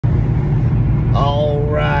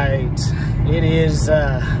It is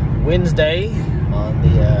Wednesday on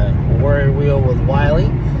the Warrior Wheel with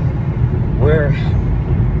Wylee. We're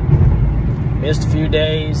missed a few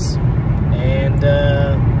days, and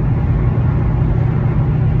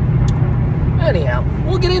anyhow,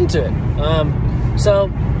 we'll get into it. So,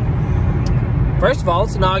 first of all,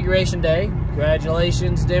 it's Inauguration Day.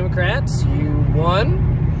 Congratulations, Democrats. You won.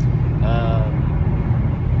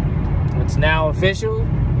 It's now official.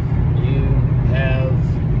 You have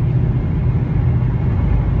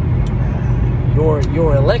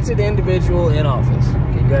your elected individual in office.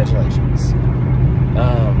 Congratulations.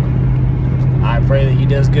 I pray that he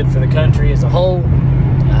does good for the country as a whole.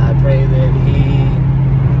 I pray that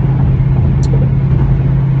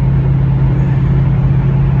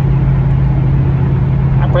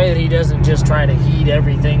he doesn't just try to heed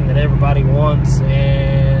everything that everybody wants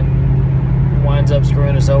and winds up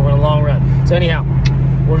screwing us over in the long run. So anyhow,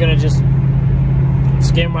 we're going to just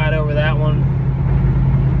skim right over that one.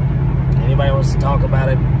 Anybody wants to talk about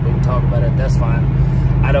it, we can talk about it. That's fine.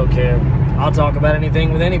 I don't care. I'll talk about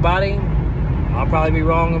anything with anybody. I'll probably be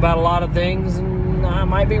wrong about a lot of things, and I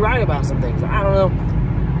might be right about some things. I don't know.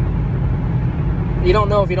 You don't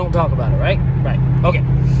know if you don't talk about it, right? Right. Okay.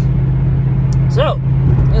 So,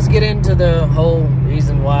 let's get into the whole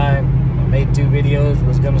reason why I made 2 videos.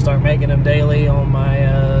 Was going to start making them daily on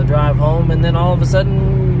my drive home, and then all of a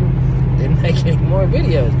sudden didn't make any more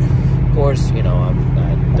videos. Of course, you know, I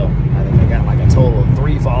think I got like a total of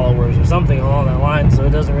 3 followers or something along that line, so it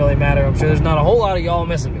doesn't really matter. I'm sure there's not a whole lot of y'all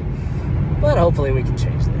missing me, but hopefully we can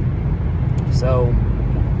change that. So,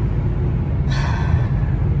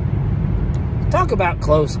 talk about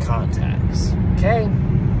close contacts, okay?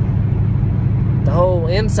 The whole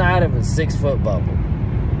inside of a 6-foot bubble.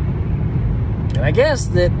 And I guess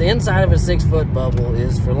that the inside of a 6-foot bubble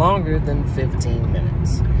is for longer than 15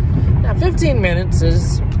 minutes. Now, 15 minutes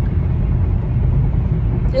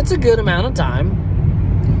it's a good amount of time.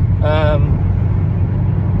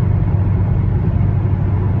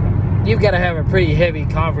 You've got to have a pretty heavy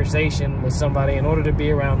conversation with somebody in order to be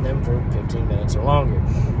around them for 15 minutes or longer.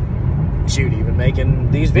 Shoot, even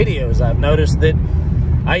making these videos, I've noticed that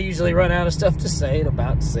I usually run out of stuff to say at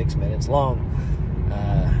about 6 minutes long.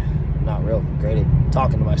 I'm not real great at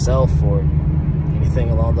talking to myself or anything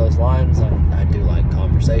along those lines. I do like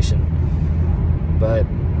conversation, but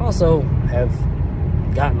also have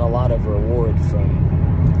gotten a lot of reward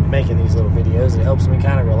from making these little videos. It helps me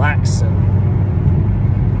kind of relax and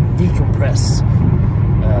decompress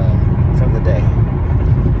from the day.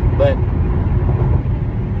 But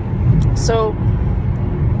so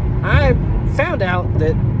I found out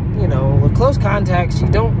that, you know, with close contacts, you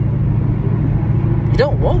don't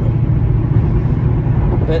want them.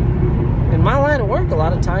 But in my line of work, a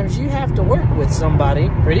lot of times you have to work with somebody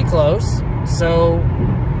pretty close. So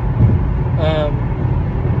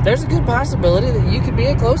there's a good possibility that you could be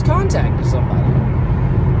a close contact to somebody.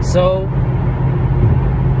 So,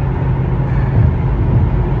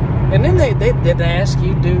 and then they ask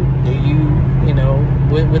you, do you, you know,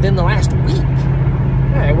 within the last week?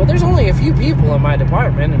 All right, well, there's only a few people in my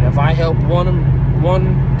department, and if I help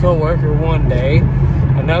one coworker one day,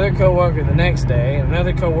 another coworker the next day, and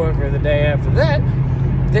another coworker the day after that,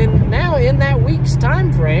 then now in that week's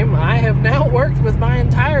time frame, I have now worked with my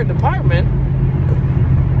entire department,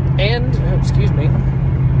 and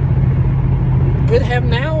could have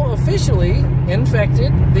now officially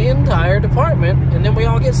infected the entire department, and then we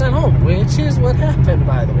all get sent home, which is what happened,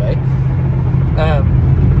 by the way.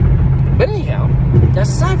 But anyhow, that's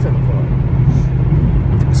aside from the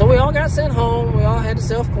point. So we all got sent home. We all had to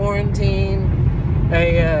self-quarantine.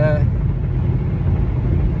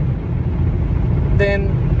 Then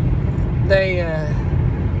they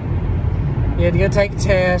you had to go take a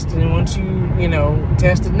test, and once you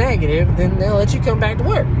tested negative, then they'll let you come back to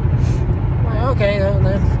work. I'm like, okay,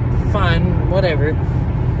 that's fine, whatever.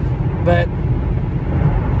 But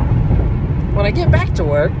when I get back to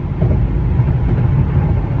work,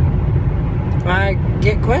 I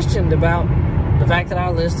get questioned about the fact that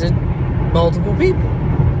I listed multiple people.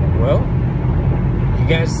 Well, you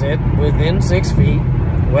guys said within 6 feet,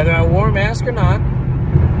 whether I wore a mask or not.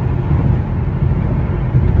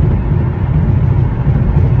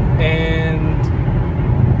 And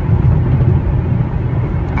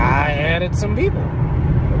I added some people.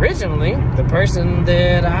 Originally, the person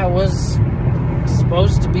that I was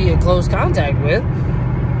supposed to be in close contact with,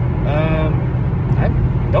 I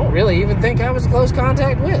don't really even think I was in close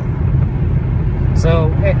contact with.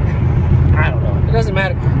 So, I don't know. It doesn't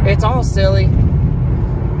matter. It's all silly.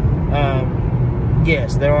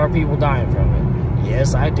 Yes, there are people dying from it.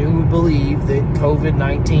 Yes, I do believe that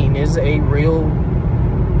COVID-19 is a real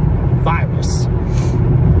virus. virus.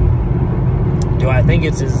 Do I think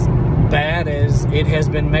it's as bad as it has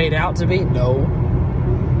been made out to be? No.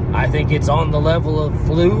 I think it's on the level of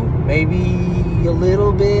flu, maybe a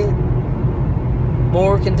little bit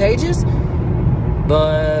more contagious,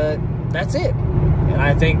 but that's it. And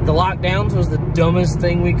I think the lockdowns was the dumbest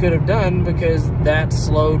thing we could have done, because that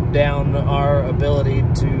slowed down our ability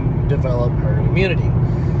to develop herd immunity.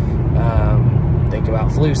 Think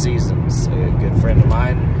about flu seasons. A good friend of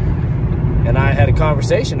mine and I had a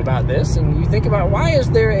conversation about this, and you think about, why is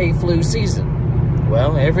there a flu season?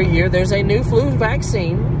 Well, every year there's a new flu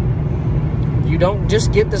vaccine. You don't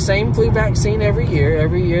just get the same flu vaccine every year.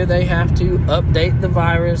 Every year they have to update the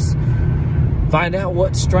virus, find out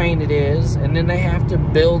what strain it is, and then they have to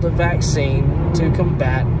build a vaccine to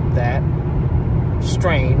combat that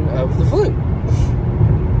strain of the flu.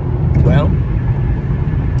 Well,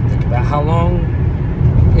 think about how long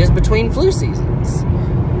is between flu seasons.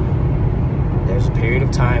 There's a period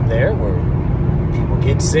of time there where people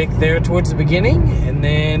get sick there towards the beginning, and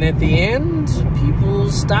then at the end, people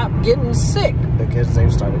stop getting sick because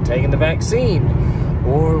they've started taking the vaccine,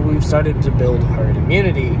 or we've started to build herd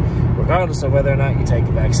immunity, regardless of whether or not you take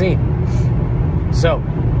the vaccine. So,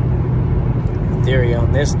 the theory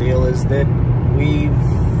on this deal is that we've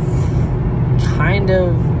kind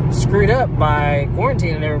of screwed up by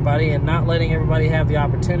quarantining everybody and not letting everybody have the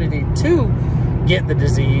opportunity to get the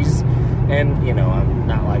disease. And, you know, I'm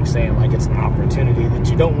not like saying like it's an opportunity that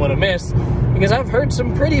you don't want to miss, because I've heard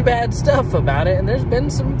some pretty bad stuff about it, and there's been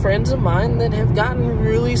some friends of mine that have gotten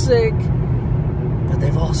really sick, but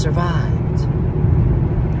they've all survived.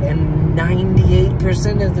 And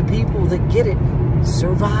 98% of the people that get it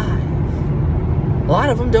survive. A lot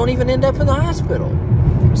of them don't even end up in the hospital.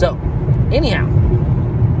 So, anyhow,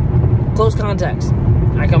 close contacts.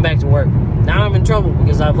 I come back to work. Now I'm in trouble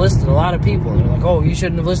because I've listed a lot of people. And they're like, oh, you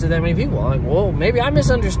shouldn't have listed that many people. I'm like, well, maybe I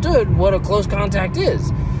misunderstood what a close contact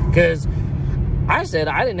is. Because I said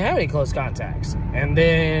I didn't have any close contacts. And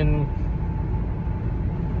then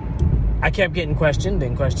I kept getting questioned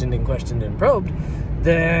and questioned and questioned and probed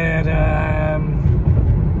that,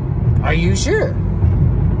 are you sure?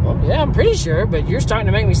 Well, yeah, I'm pretty sure, but you're starting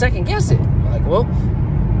to make me second guess it. I'm like, well,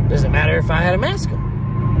 does it matter if I had a mask on?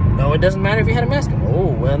 No, it doesn't matter if you had a mask on. Oh,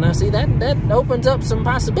 well, now see, that opens up some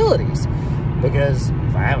possibilities. Because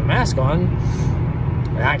if I have a mask on,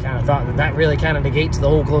 I kind of thought that really kind of negates the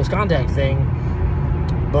whole close contact thing.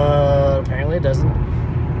 But apparently it doesn't.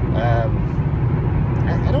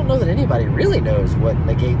 I don't know that anybody really knows what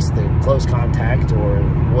negates the close contact, or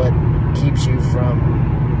what keeps you from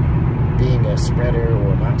being a spreader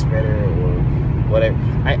or not spreader, or whatever.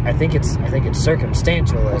 I think it's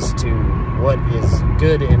circumstantial as to what is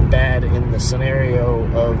good and bad in the scenario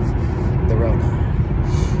of the Rona.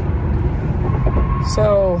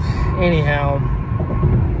 So, anyhow,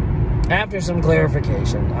 after some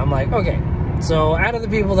clarification, I'm like, okay, so out of the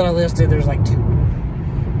people that I listed, there's like 2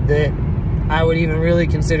 that I would even really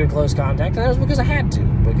consider close contact, and that was because I had to,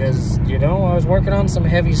 because, you know, I was working on some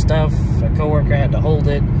heavy stuff. A coworker had to hold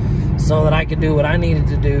it so that I could do what I needed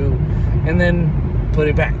to do, and then put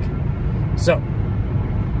it back. So,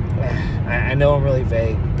 I know I'm really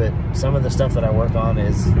vague, but some of the stuff that I work on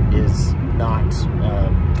is not, I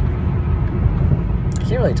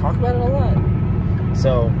can't really talk about it a lot.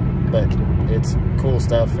 So, but it's cool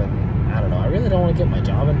stuff, and I don't know, I really don't want to get my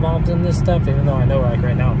job involved in this stuff, even though I know like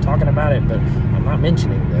right now I'm talking about it, but I'm not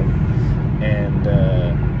mentioning them. And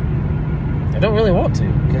I don't really want to,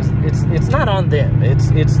 because it's not on them.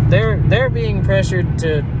 They're being pressured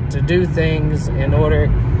to do things in order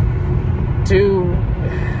to,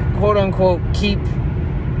 quote unquote, keep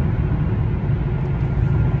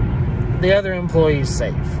the other employees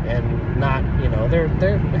safe, and not, you know, they're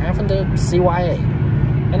having to CYA,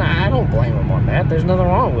 and I don't blame them on that. There's nothing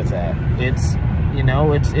wrong with that. It's, you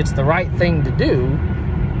know, it's the right thing to do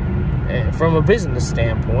from a business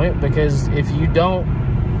standpoint, because if you don't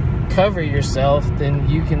cover yourself, then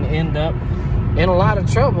you can end up in a lot of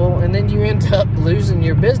trouble, and then you end up losing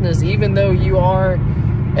your business, even though you are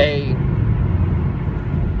a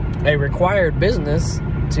required business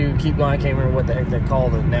to keep going. I can't remember what the heck they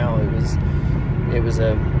called it now. It was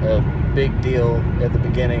a big deal at the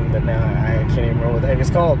beginning, but now I can't even remember what the heck it's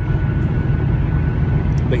called.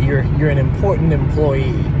 But you're an important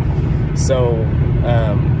employee, so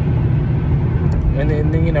and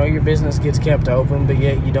then, you know, your business gets kept open, but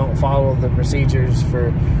yet you don't follow the procedures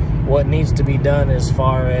for what needs to be done as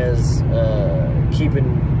far as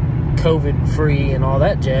keeping COVID free and all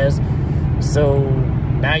that jazz. So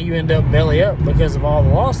now you end up belly up because of all the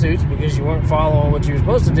lawsuits, because you weren't following what you were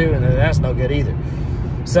supposed to do, and that's no good either.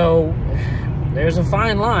 So there's a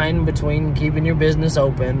fine line between keeping your business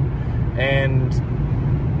open and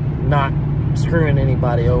not screwing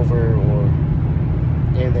anybody over or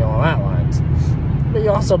anything along that lines. But you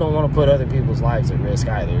also don't want to put other people's lives at risk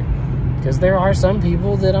either, because there are some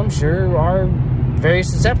people that I'm sure are very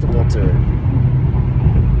susceptible to it.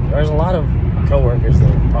 There's a lot of coworkers that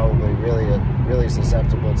are probably really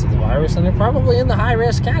susceptible to the virus, and they're probably in the high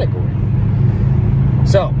risk category.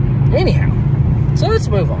 So anyhow, so let's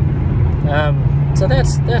move on. So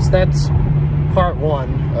that's part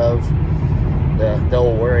one of the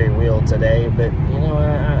old worry wheel today. But you know,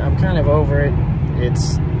 I'm kind of over it.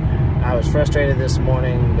 I was frustrated this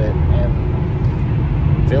morning, but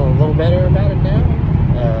I'm feeling a little better about it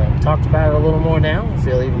now. Talked about it a little more now. I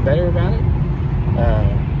feel even better about it.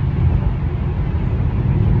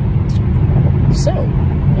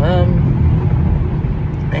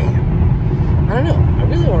 Man, I don't know. I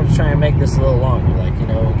really want to try and make this a little longer, like, you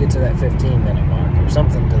know, get to that 15-minute mark or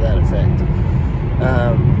something to that effect.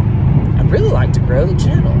 I'd really like to grow the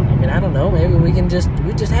channel. I mean, I don't know. Maybe we just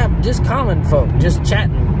have just common folk just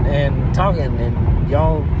chatting and talking, and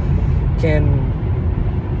y'all can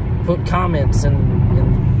put comments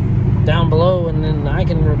and down below, and then I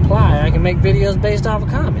can reply. I can make videos based off of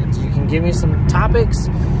comments. You can give me some topics,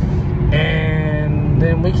 and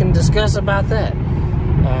then we can discuss about that.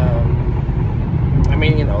 I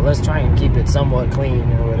mean, you know, let's try and keep it somewhat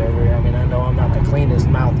clean or whatever. I mean, I know I'm not the cleanest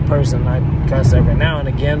mouthed person. I cuss every now and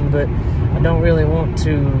again, but I don't really want to,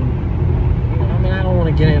 you know, I mean, I don't want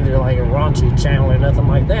to get into like a raunchy channel or nothing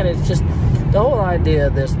like that. It's just, the whole idea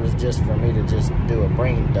of this was just for me to just do a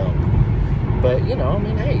brain dump. But, you know, I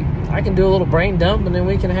mean, hey, I can do a little brain dump, and then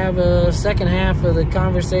we can have a second half of the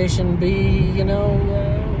conversation be, you know,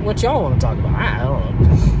 what y'all want to talk about. I don't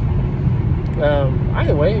know.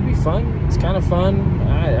 Either way, it'd be fun. It's kind of fun.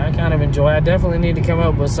 I kind of enjoy it. I definitely need to come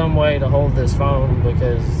up with some way to hold this phone,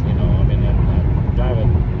 because, you know, I mean, I'm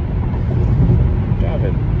driving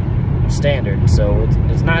standard, so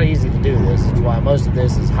it's not easy to do this. It's why most of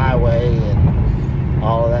this is highway and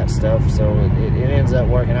all of that stuff, so it ends up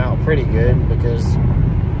working out pretty good, because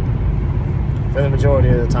for the majority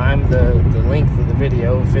of the time, the length of the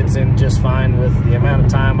video fits in just fine with the amount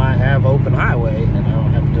of time I have open highway, and I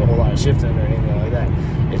don't have to do a whole lot of shifting or anything like that.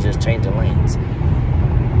 It's just changing lanes.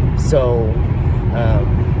 So,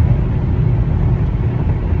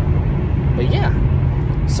 but yeah,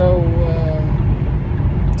 so,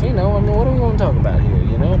 you know, I mean, what do we want to talk about here?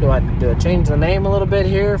 You know, do I change the name a little bit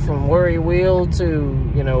here from Worry Wheel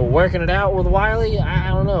to, you know, Working It Out with Wylee? I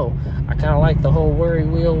don't know. I kind of like the whole Worry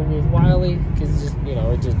Wheel with Wylee, because it's just, you know,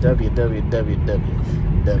 it's just www.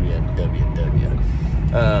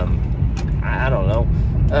 I don't know.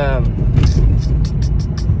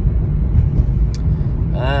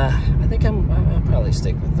 I think I'll probably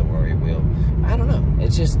stick with the Worry Wheel. I don't know.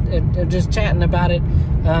 It's just, I'm just chatting about it.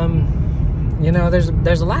 You know, there's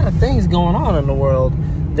a lot of things going on in the world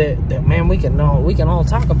that man, we can all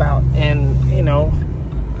talk about. And, you know,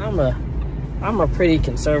 I'm a pretty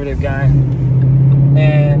conservative guy,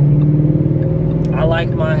 and I like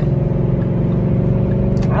my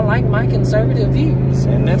conservative views,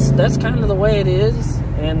 and that's kind of the way it is,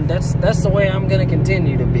 and that's the way I'm gonna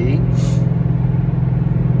continue to be.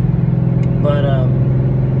 But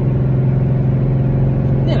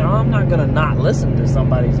you know, I'm not gonna not listen to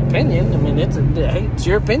somebody's opinion. I mean, it's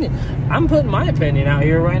your opinion. I'm putting my opinion out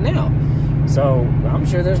here right now. So I'm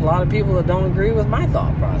sure there's a lot of people that don't agree with my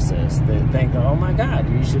thought process, that think, oh my God,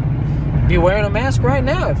 you should be wearing a mask right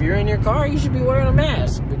now. If you're in your car, you should be wearing a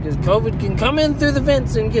mask, because COVID can come in through the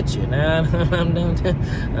vents and get you. Nah,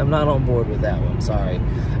 I'm not on board with that one. Sorry.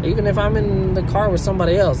 Even if I'm in the car with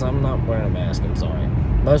somebody else, I'm not wearing a mask. I'm sorry.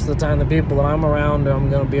 Most of the time, the people that I'm around, I'm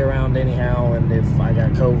going to be around anyhow. And if I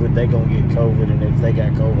got COVID, they're going to get COVID. And if they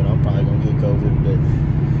got COVID, I'm probably going to get COVID. But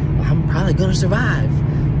I'm probably going to survive,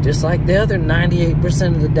 just like the other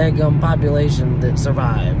 98% of the daggum population that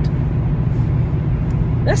survived.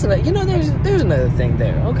 That's another, you know, there's another thing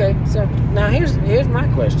there. Okay, so now here's my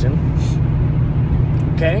question.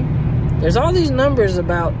 Okay, there's all these numbers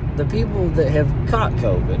about the people that have caught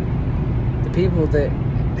COVID, the people that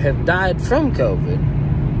have died from COVID,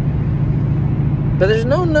 but there's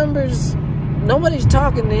no numbers. Nobody's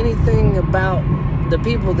talking anything about the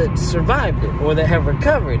people that survived it or that have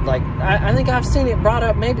recovered. Like, I think I've seen it brought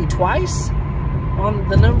up maybe twice on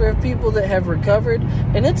the number of people that have recovered,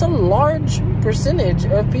 and it's a large percentage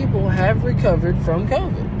of people have recovered from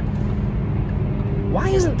COVID. Why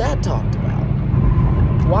isn't that talked about?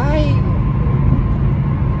 Why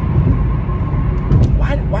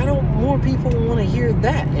why don't more people want to hear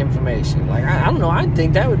that information? Like, I don't know. I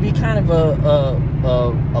think that would be kind of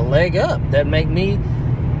a leg up that make me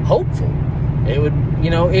hopeful. It would,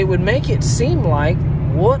 it would make it seem like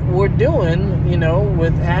what we're doing,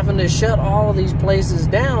 with having to shut all of these places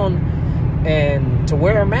down and to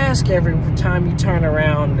wear a mask every time you turn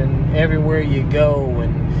around and everywhere you go,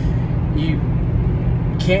 and you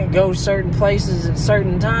can't go certain places at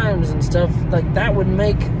certain times and stuff, like that would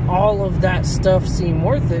make all of that stuff seem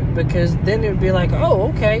worth it, because then it would be like, oh,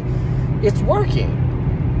 okay, it's working.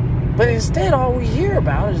 But instead, all we hear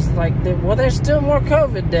about is like, well, there's still more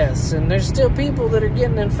COVID deaths, and there's still people that are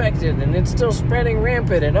getting infected, and it's still spreading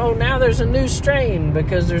rampant, and oh, now there's a new strain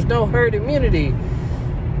because there's no herd immunity.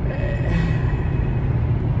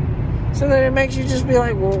 So then it makes you just be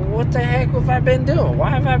like, well, what the heck have I been doing?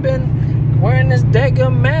 Why have I been wearing this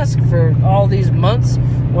daggum mask for all these months,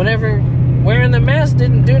 whenever wearing the mask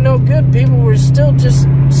didn't do no good? People were still just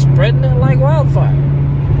spreading it like wildfire.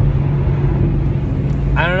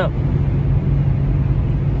 I don't know.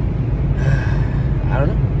 I don't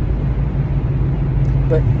know.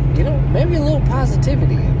 But, maybe a little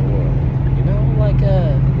positivity in the world. Like,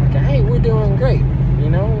 hey, we're doing great.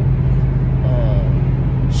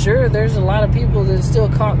 Sure, there's a lot of people that still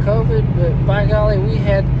caught COVID, but by golly, we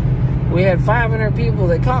had 500 people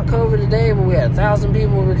that caught COVID today, but we had 1,000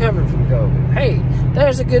 people recovered from COVID. Hey,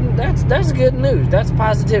 that's good news. That's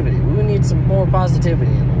positivity. We need some more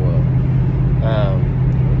positivity in the world.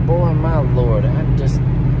 Boy, my Lord,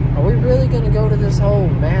 are we really going to go to this whole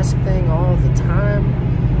mask thing all the time?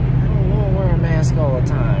 I don't want to wear a mask all the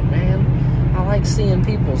time, man. I like seeing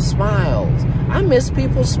people's smiles. I miss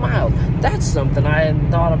people's smiles. That's something I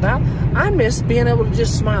hadn't thought about. I miss being able to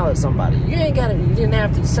just smile at somebody. You didn't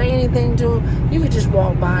have to say anything to them. You could just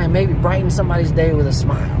walk by and maybe brighten somebody's day with a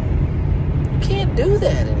smile. You can't do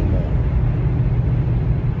that anymore.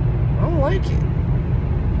 I don't like it.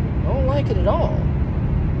 I don't like it at all.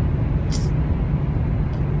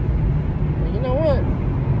 Well, you know what?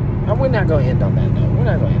 We're not going to end on that note. We're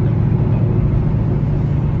not going to end on that note.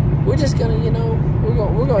 We're just going to, we're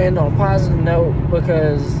going to end on a positive note,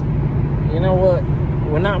 because, you know what?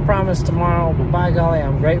 We're not promised tomorrow, but by golly,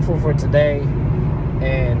 I'm grateful for today.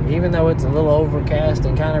 And even though it's a little overcast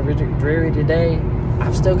and kind of dreary today,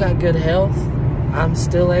 I've still got good health. I'm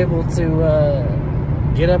still able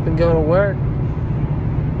to get up and go to work.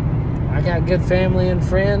 I got good family and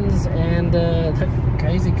friends, and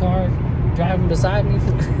crazy car driving beside me.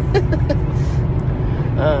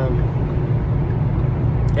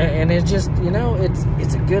 And it's just,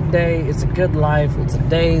 it's a good day. It's a good life. It's a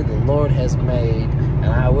day the Lord has made, and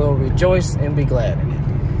I will rejoice and be glad in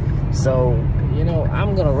it. So,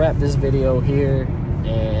 I'm going to wrap this video here,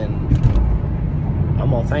 and I'm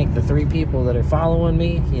going to thank the 3 people that are following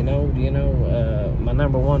me, my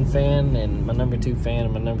number 1 fan, and my number 2 fan,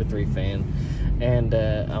 and my number 3 fan. And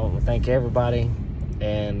I want to thank everybody.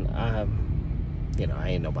 And I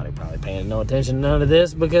ain't nobody probably paying no attention to none of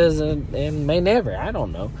this, because, and may never, I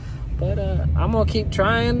don't know. But I'm going to keep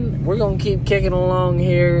trying. We're going to keep kicking along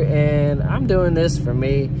here, and I'm doing this for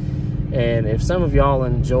me. And if some of y'all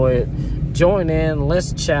enjoy it, join in.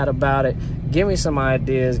 Let's chat about it. Give me some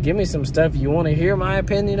ideas. Give me some stuff you want to hear my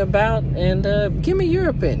opinion about, and give me your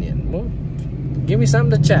opinion. Well, give me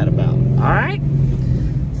something to chat about. All right?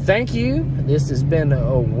 Thank you. This has been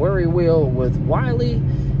a Worry Wheel with Wylee.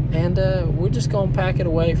 And we're just going to pack it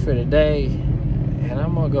away for today. And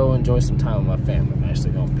I'm going to go enjoy some time with my family. I'm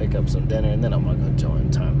actually going to pick up some dinner, and then I'm going to go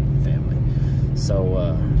join time with my family. So,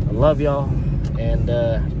 I love y'all. And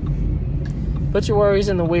put your worries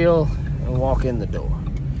in the wheel and walk in the door.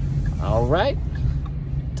 All right?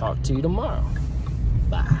 Talk to you tomorrow.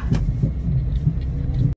 Bye.